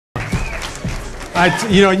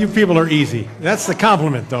You know, you people are easy. That's the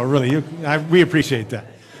compliment, though, really. We appreciate that.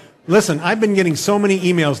 Listen, I've been getting so many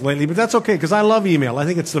emails lately, but that's okay, because I love email. I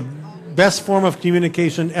think it's the best form of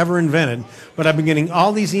communication ever invented. But I've been getting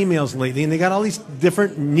all these emails lately, and they got all these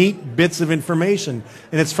different neat bits of information.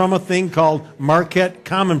 And it's from a thing called Marquette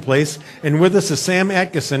CommonPlace. And with us is Sam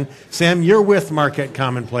Atkinson. Sam, you're with Marquette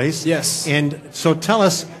CommonPlace. Yes. And so tell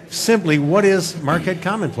us simply, what is Marquette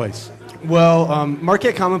CommonPlace? Well,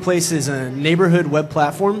 Marquette CommonPlace is a neighborhood web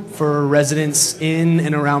platform for residents in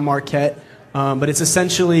and around Marquette, but it's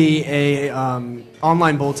essentially a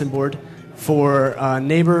online bulletin board for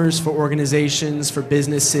neighbors, for organizations, for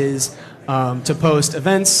businesses to post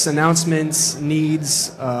events, announcements,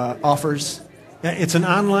 needs, offers. Yeah, it's an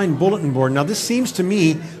online bulletin board. Now, this seems to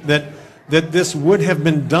me that this would have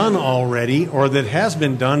been done already, or that has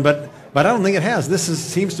been done, but I don't think it has.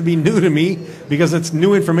 Seems to be new to me, because it's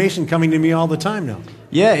new information coming to me all the time now.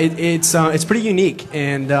 Yeah, it's pretty unique,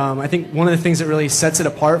 and I think one of the things that really sets it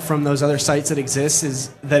apart from those other sites that exist is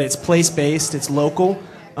that it's place-based, it's local.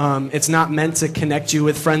 It's not meant to connect you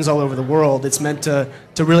with friends all over the world. It's meant to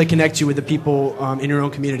really connect you with the people in your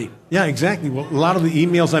own community. Yeah, exactly. Well, a lot of the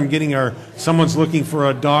emails I'm getting are someone's looking for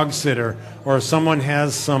a dog sitter, or someone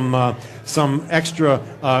has some extra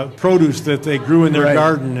produce that they grew in their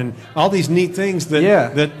garden, and all these neat things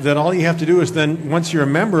that all you have to do is then, once you're a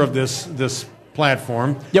member of this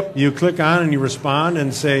platform, you click on and you respond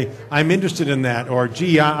and say, I'm interested in that, or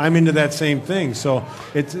gee, I'm into that same thing. So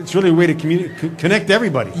it's really a way to connect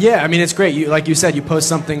everybody. Yeah, I mean, it's great. Like you said, you post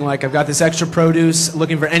something like, I've got this extra produce,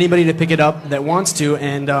 looking for anybody to pick it up that wants to,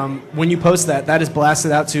 and when you post that is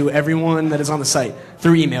blasted out to everyone that is on the site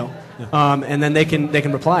through email. And then they can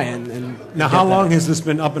reply. And now, how long has this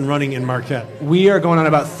been up and running in Marquette? We are going on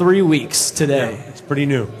about 3 weeks today. Yeah, it's pretty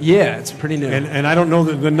new. Yeah, it's pretty new. And I don't know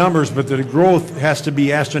the numbers, but the growth has to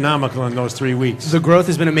be astronomical in those 3 weeks. The growth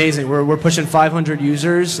has been amazing. We're pushing 500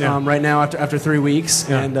 users right now after 3 weeks,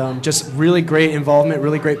 and just really great involvement,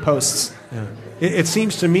 really great posts. Yeah. It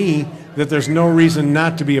seems to me that there's no reason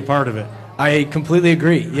not to be a part of it. I completely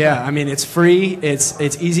agree. Yeah, I mean, it's free, it's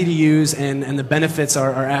easy to use, and the benefits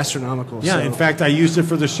are astronomical. Yeah, so. In fact, I used it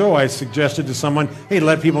for the show. I suggested to someone, hey,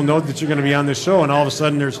 let people know that you're going to be on this show, and all of a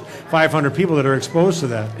sudden there's 500 people that are exposed to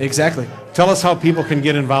that. Exactly. Tell us how people can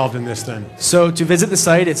get involved in this then. So to visit the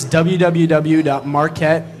site, it's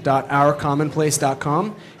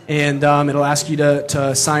www.marquette.ourcommonplace.com. And it'll ask you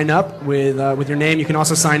to sign up with your name. You can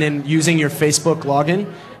also sign in using your Facebook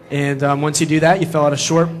login. And once you do that, you fill out a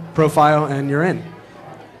short profile, and you're in.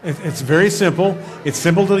 It's very simple. It's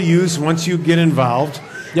simple to use once you get involved.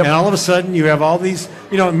 Yep. And all of a sudden, you have all these,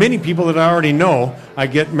 many people that I already know. I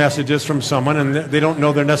get messages from someone, and they don't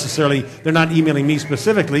know they're not emailing me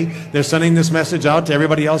specifically. They're sending this message out to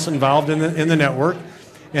everybody else involved in the network.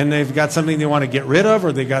 And they've got something they want to get rid of,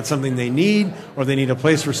 or they got something they need, or they need a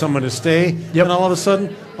place for someone to stay. Yep. And all of a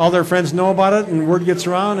sudden, all their friends know about it, and word gets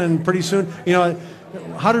around, and pretty soon,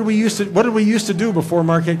 what did we used to do before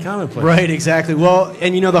Marquette CommonPlace? Right, exactly. Well,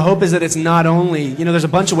 and the hope is that it's not only, there's a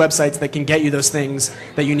bunch of websites that can get you those things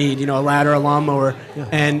that you need, a ladder, a lawnmower,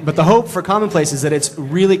 but the hope for CommonPlace is that it's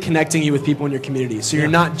really connecting you with people in your community. So you're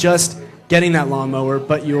not just getting that lawnmower,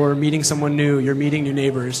 but you're meeting someone new, you're meeting new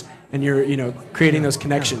neighbors, and you're creating those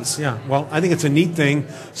connections. Yeah. Well, I think it's a neat thing.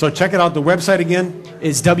 So check it out. The website again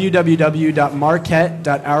is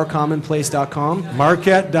www.marquette.ourcommonplace.com.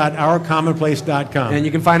 Marquette.ourcommonplace.com. And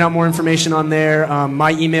you can find out more information on there.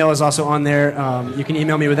 My email is also on there. You can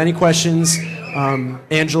email me with any questions.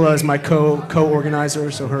 Angela is my co-organizer,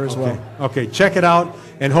 so her as well. Okay. Check it out,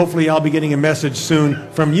 and hopefully I'll be getting a message soon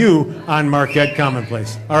from you on Marquette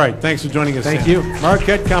CommonPlace. All right. Thanks for joining us. Thank you.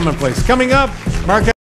 Marquette CommonPlace. Coming up, Marquette.